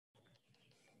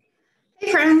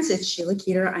Friends, it's Sheila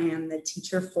Keeter. I am the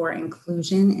teacher for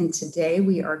inclusion, and today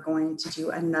we are going to do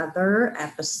another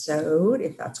episode,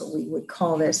 if that's what we would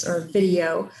call this, or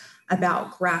video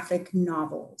about graphic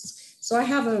novels. So I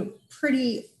have a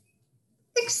pretty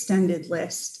extended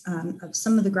list of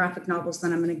some of the graphic novels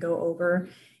that I'm going to go over,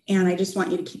 and I just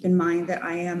want you to keep in mind that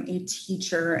I am a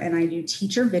teacher and I do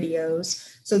teacher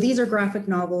videos. So these are graphic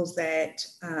novels that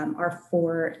are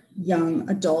for young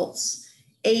adults.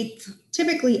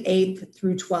 Typically 8th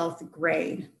through 12th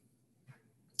grade.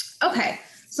 Okay,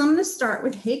 so I'm going to start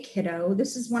with Hey Kiddo.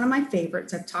 This is one of my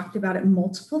favorites. I've talked about it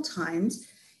multiple times.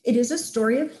 It is a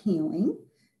story of healing.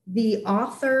 The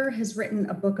author has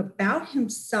written a book about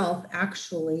himself,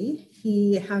 actually.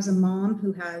 He has a mom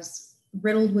who has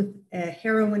riddled with a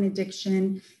heroin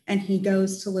addiction, and he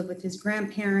goes to live with his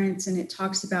grandparents, and it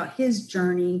talks about his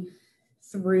journey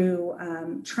through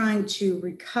trying to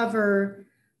recover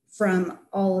from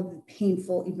all of the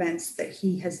painful events that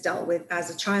he has dealt with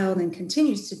as a child and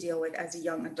continues to deal with as a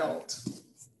young adult.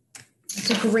 It's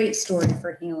a great story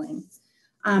for healing.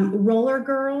 Roller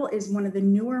Girl is one of the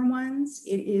newer ones.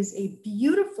 It is a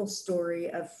beautiful story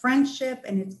of friendship,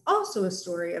 and it's also a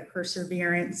story of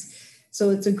perseverance. So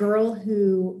it's a girl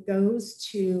who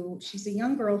she's a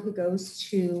young girl who goes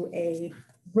to a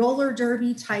roller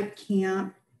derby type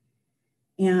camp,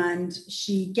 and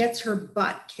she gets her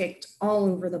butt kicked all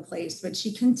over the place, but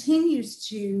she continues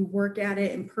to work at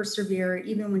it and persevere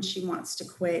even when she wants to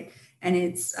quit. And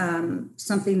it's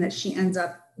something that she ends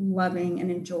up loving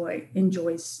and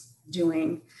enjoys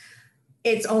doing.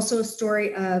 It's also a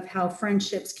story of how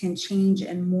friendships can change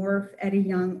and morph at a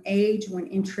young age when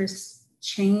interests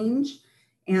change.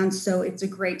 And so it's a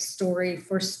great story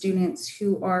for students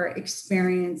who are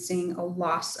experiencing a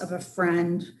loss of a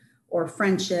friend or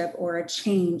friendship, or a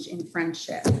change in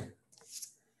friendship.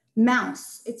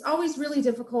 Mouse. It's always really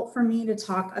difficult for me to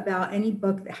talk about any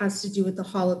book that has to do with the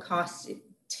Holocaust. It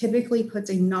typically puts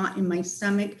a knot in my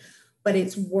stomach, but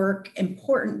it's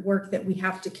important work that we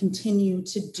have to continue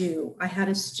to do. I had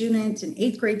a student, an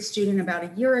 8th grade student about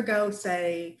a year ago,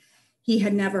 say he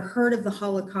had never heard of the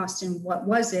Holocaust and what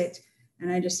was it? And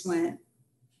I just went,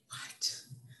 what?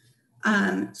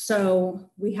 So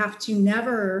we have to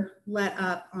never let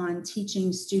up on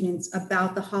teaching students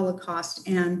about the Holocaust,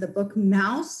 and the book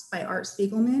Mouse by Art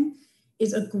Spiegelman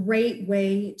is a great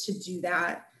way to do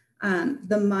that.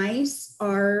 The mice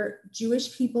are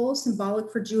Jewish people,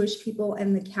 symbolic for Jewish people,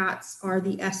 and the cats are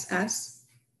the SS.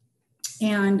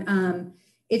 And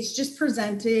it's just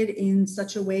presented in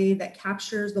such a way that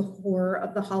captures the horror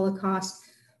of the Holocaust,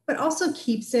 but also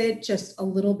keeps it just a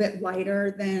little bit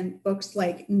lighter than books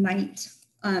like Night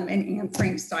and Anne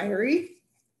Frank's Diary.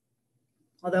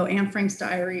 Although Anne Frank's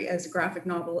Diary as a graphic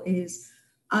novel is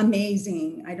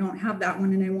amazing. I don't have that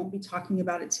one and I won't be talking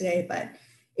about it today, but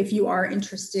if you are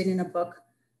interested in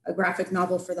a graphic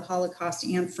novel for the Holocaust,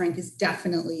 Anne Frank is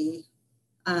definitely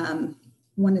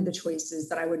one of the choices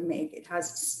that I would make. It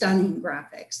has stunning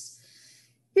graphics.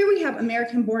 Here we have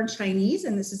American Born Chinese,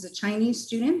 and this is a Chinese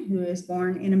student who is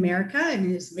born in America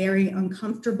and is very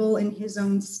uncomfortable in his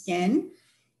own skin.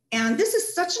 And this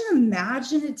is such an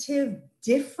imaginative,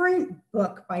 different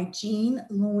book by Jean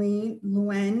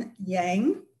Luen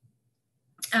Yang.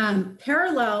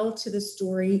 Parallel to the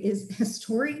story is a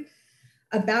story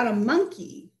about a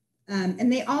monkey,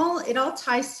 and it all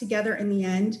ties together in the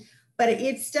end. But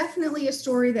it's definitely a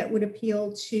story that would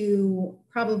appeal to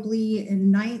probably a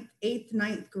 8th,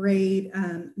 9th grade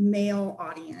male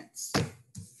audience.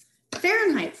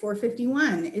 Fahrenheit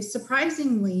 451 is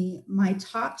surprisingly my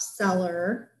top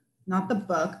seller, not the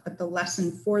book, but the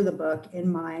lesson for the book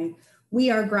in my We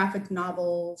Are Graphic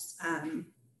Novels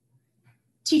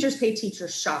Teachers Pay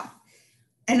Teachers shop.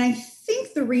 And I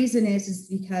think the reason is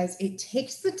because it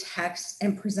takes the text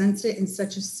and presents it in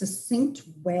such a succinct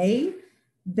way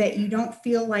that you don't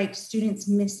feel like students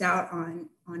miss out on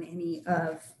any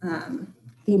of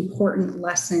the important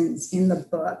lessons in the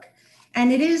book.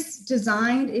 And it is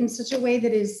designed in such a way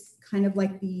that is kind of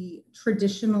like the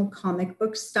traditional comic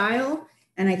book style.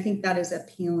 And I think that is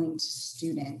appealing to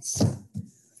students.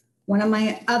 One of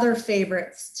my other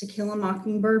favorites, To Kill a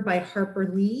Mockingbird by Harper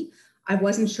Lee. I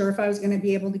wasn't sure if I was going to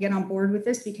be able to get on board with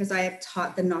this because I have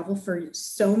taught the novel for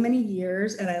so many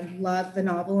years and I love the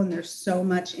novel and there's so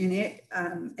much in it,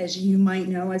 as you might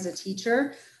know as a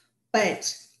teacher.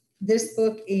 But this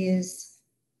book is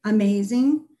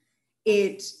amazing.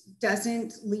 It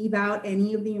doesn't leave out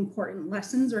any of the important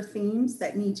lessons or themes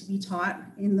that need to be taught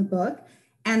in the book.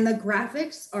 And the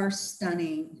graphics are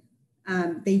stunning.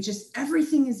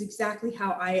 Everything is exactly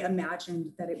how I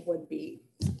imagined that it would be.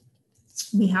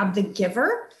 We have The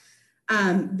Giver.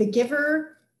 The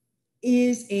Giver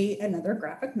is another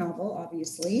graphic novel,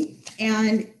 obviously.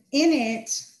 And in it,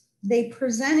 they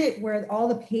present it where all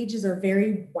the pages are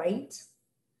very white.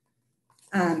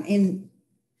 And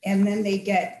then they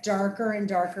get darker and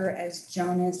darker as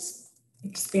Jonas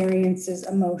experiences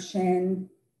emotion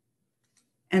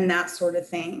and that sort of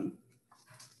thing.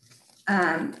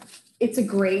 It's a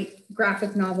great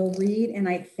graphic novel read. And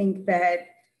I think that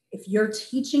if you're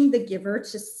teaching The Giver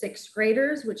to 6th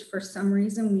graders, which for some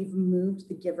reason we've moved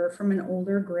The Giver from an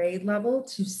older grade level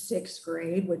to 6th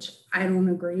grade, which I don't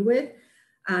agree with,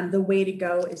 the way to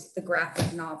go is the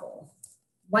graphic novel.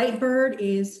 Whitebird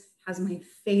has my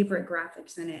favorite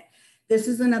graphics in it. This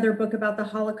is another book about the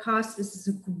Holocaust. This is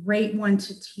a great one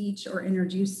to teach or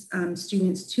introduce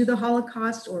students to the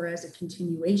Holocaust or as a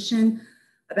continuation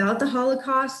about the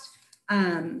Holocaust.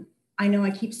 I know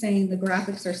I keep saying the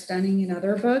graphics are stunning in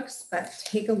other books, but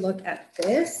take a look at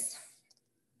this.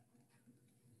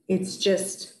 It's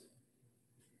just,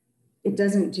 it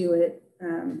doesn't do it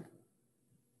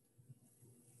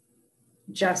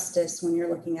justice when you're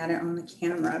looking at it on the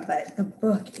camera, but the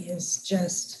book is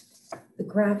just, the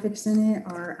graphics in it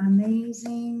are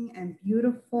amazing and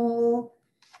beautiful.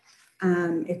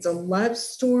 It's a love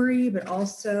story, but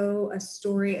also a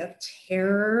story of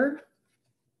terror,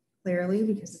 clearly,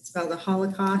 because it's about the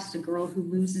Holocaust, a girl who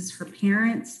loses her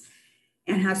parents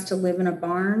and has to live in a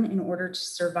barn in order to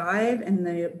survive, and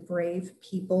the brave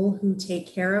people who take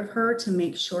care of her to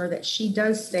make sure that she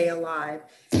does stay alive.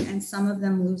 And some of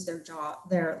them lose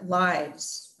their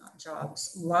lives, not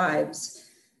jobs, lives,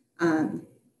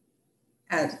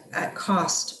 at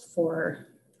cost for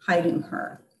hiding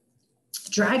her.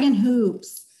 Dragon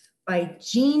Hoops by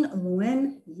Gene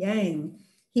Luen Yang.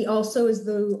 He also is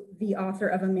the author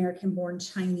of American Born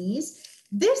Chinese.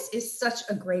 This is such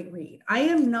a great read. I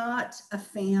am not a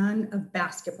fan of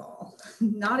basketball,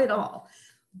 not at all.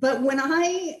 But when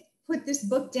I put this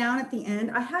book down at the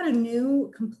end, I had a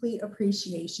new complete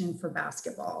appreciation for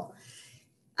basketball.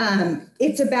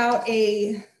 It's about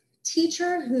a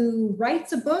teacher who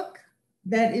writes a book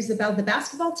that is about the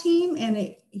basketball team,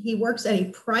 and he works at a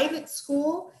private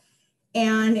school,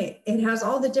 and it has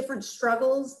all the different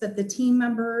struggles that the team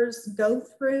members go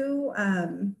through,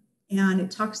 and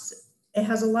it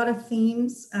has a lot of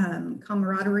themes,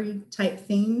 camaraderie type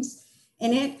themes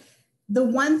in it. The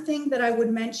one thing that I would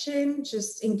mention,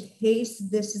 just in case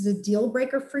this is a deal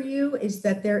breaker for you, is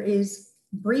that there is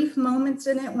brief moments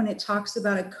in it when it talks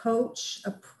about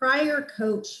a prior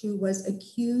coach who was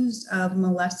accused of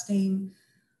molesting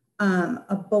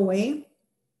a boy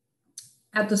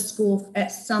at the school at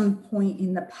some point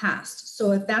in the past.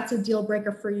 So if that's a deal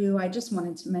breaker for you, I just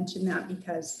wanted to mention that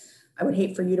because I would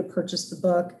hate for you to purchase the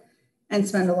book and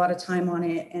spend a lot of time on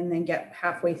it and then get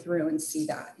halfway through and see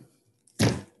that.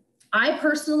 I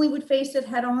personally would face it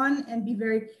head on and be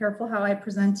very careful how I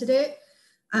presented it.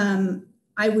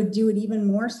 I would do it even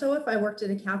more so if I worked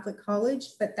at a Catholic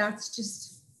college, but that's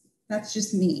just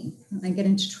me. I get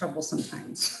into trouble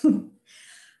sometimes.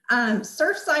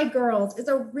 Surfside Girls is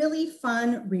a really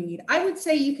fun read. I would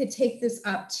say you could take this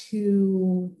up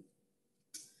to,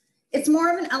 it's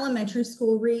more of an elementary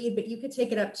school read, but you could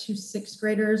take it up to 6th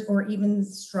graders or even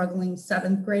struggling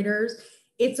 7th graders.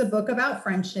 It's a book about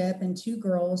friendship and 2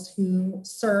 girls who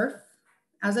surf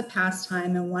as a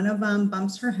pastime, and one of them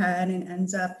bumps her head and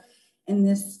ends up in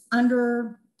this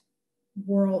underwater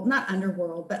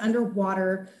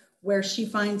where she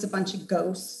finds a bunch of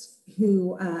ghosts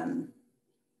who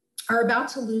are about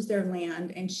to lose their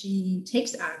land, and she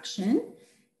takes action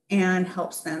and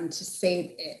helps them to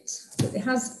save it. It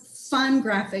has fun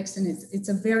graphics, and it's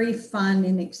a very fun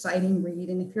and exciting read.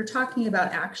 And if you're talking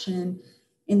about action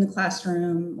in the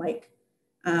classroom, like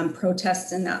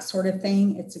protests and that sort of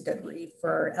thing, it's a good read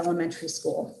for elementary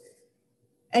school.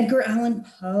 Edgar Allan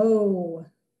Poe.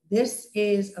 This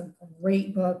is a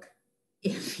great book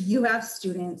if you have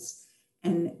students,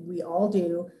 and we all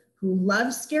do, who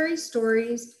love scary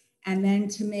stories. And then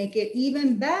to make it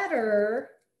even better,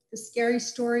 the scary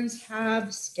stories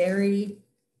have scary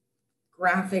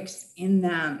graphics in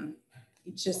them.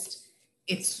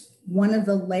 It's one of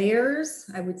the layers,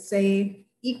 I would say,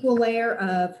 equal layer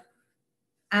of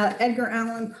Edgar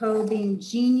Allan Poe being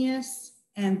genius,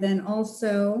 and then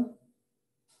also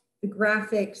the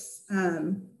graphics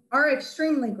are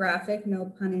extremely graphic, no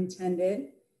pun intended.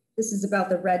 This is about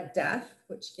the Red Death,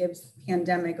 which gives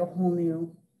pandemic a whole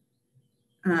new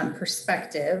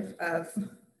perspective of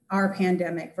our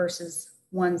pandemic versus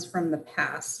ones from the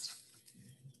past.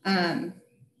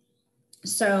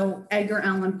 So Edgar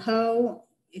Allan Poe,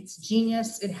 it's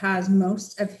genius. It has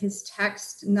most of his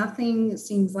text. Nothing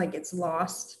seems like it's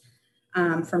lost.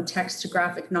 From text to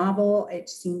graphic novel, it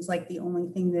seems like the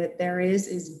only thing that there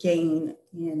is gain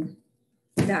in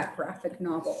that graphic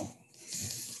novel.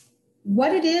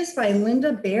 What It Is by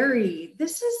Lynda Barry.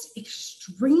 This is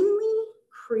extremely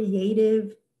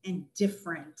creative and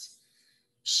different.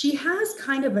 She has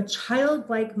kind of a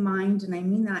childlike mind, and I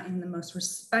mean that in the most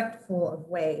respectful of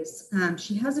ways.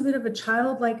 She has a bit of a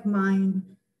childlike mind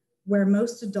where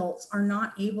most adults are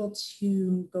not able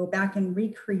to go back and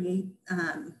recreate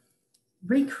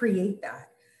that.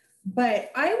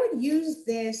 But I would use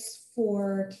this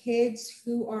for kids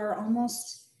who are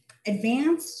almost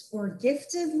advanced or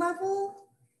gifted level.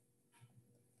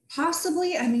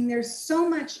 Possibly, I mean, there's so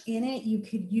much in it. You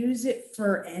could use it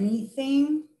for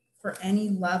anything, for any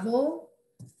level.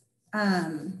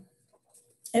 It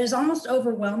is almost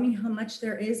overwhelming how much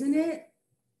there is in it,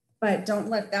 but don't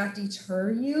let that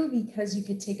deter you, because you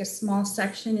could take a small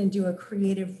section and do a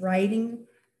creative writing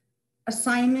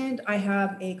assignment. I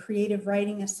have a creative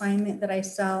writing assignment that I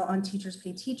sell on Teachers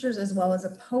Pay Teachers, as well as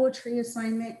a poetry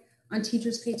assignment on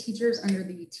Teachers Pay Teachers under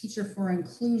the Teacher for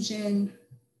Inclusion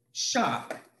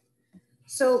shop.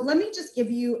 So let me just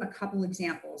give you a couple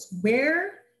examples.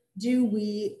 Where do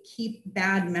we keep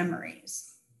bad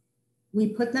memories? We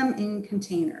put them in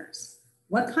containers.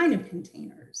 What kind of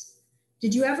containers?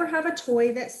 Did you ever have a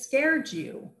toy that scared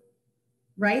you?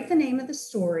 Write the name of the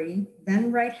story,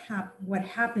 then write what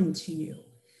happened to you.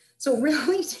 So it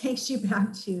really takes you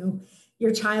back to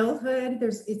your childhood.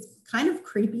 It's kind of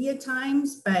creepy at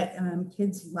times, but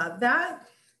kids love that.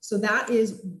 So that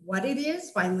is What It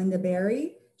Is by Lynda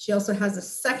Barry. She also has a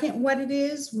second What It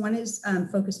Is. One is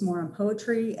focused more on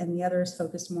poetry, and the other is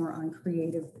focused more on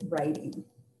creative writing.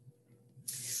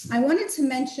 I wanted to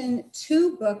mention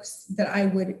two books that I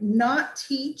would not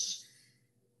teach.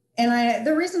 And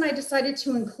the reason I decided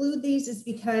to include these is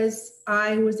because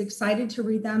I was excited to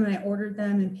read them, and I ordered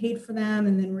them and paid for them,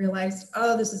 and then realized,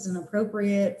 oh, this isn't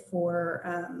appropriate for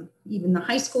even the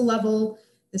high school level.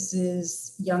 This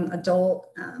is young adult,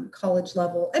 college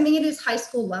level. I mean, it is high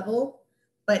school level,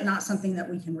 but not something that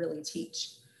we can really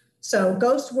teach. So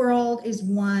Ghost World is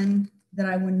one that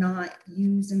I would not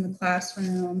use in the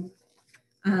classroom.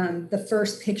 The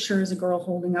first picture is a girl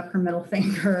holding up her middle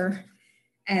finger.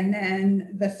 And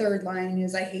then the third line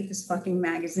is, I hate this fucking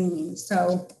magazine.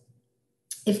 So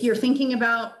if you're thinking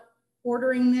about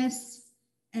ordering this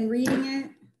and reading it,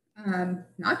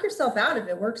 knock yourself out if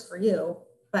it works for you.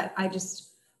 But I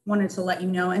just wanted to let you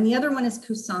know. And the other one is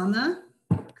Kusama.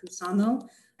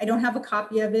 I don't have a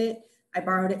copy of it. I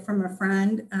borrowed it from a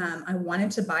friend. I wanted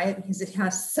to buy it because it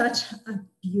has such a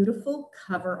beautiful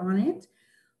cover on it.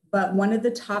 But one of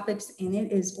the topics in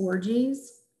it is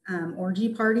orgies. Orgy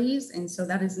parties. And so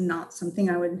that is not something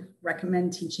I would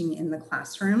recommend teaching in the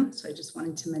classroom. So I just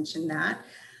wanted to mention that.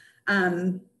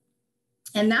 And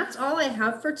that's all I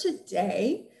have for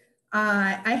today.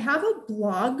 I have a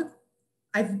blog.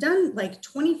 I've done like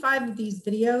 25 of these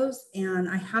videos, and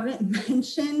I haven't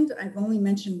mentioned, I've only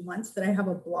mentioned once that I have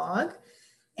a blog,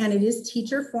 and it is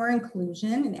Teacher for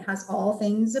Inclusion, and it has all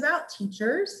things about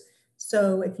teachers.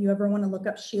 So if you ever want to look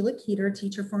up Sheila Keeter,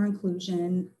 Teacher for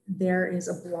Inclusion, there is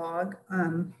a blog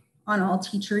on all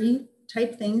teachery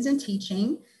type things in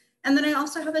teaching. And then I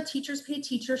also have a Teachers Pay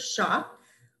Teachers shop,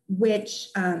 which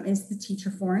is the Teacher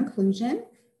for Inclusion.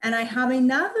 And I have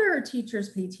another Teachers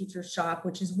Pay Teachers shop,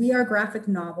 which is We Are Graphic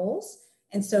Novels.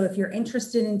 And so if you're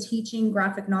interested in teaching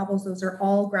graphic novels, those are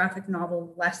all graphic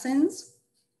novel lessons.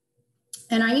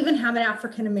 And I even have an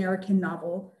African American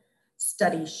novel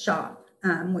study shop,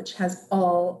 which has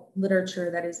all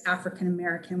literature that is African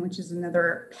American, which is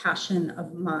another passion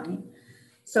of mine.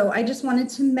 So I just wanted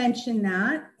to mention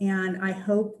that, and I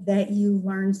hope that you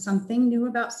learned something new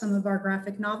about some of our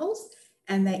graphic novels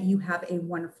and that you have a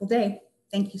wonderful day.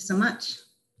 Thank you so much.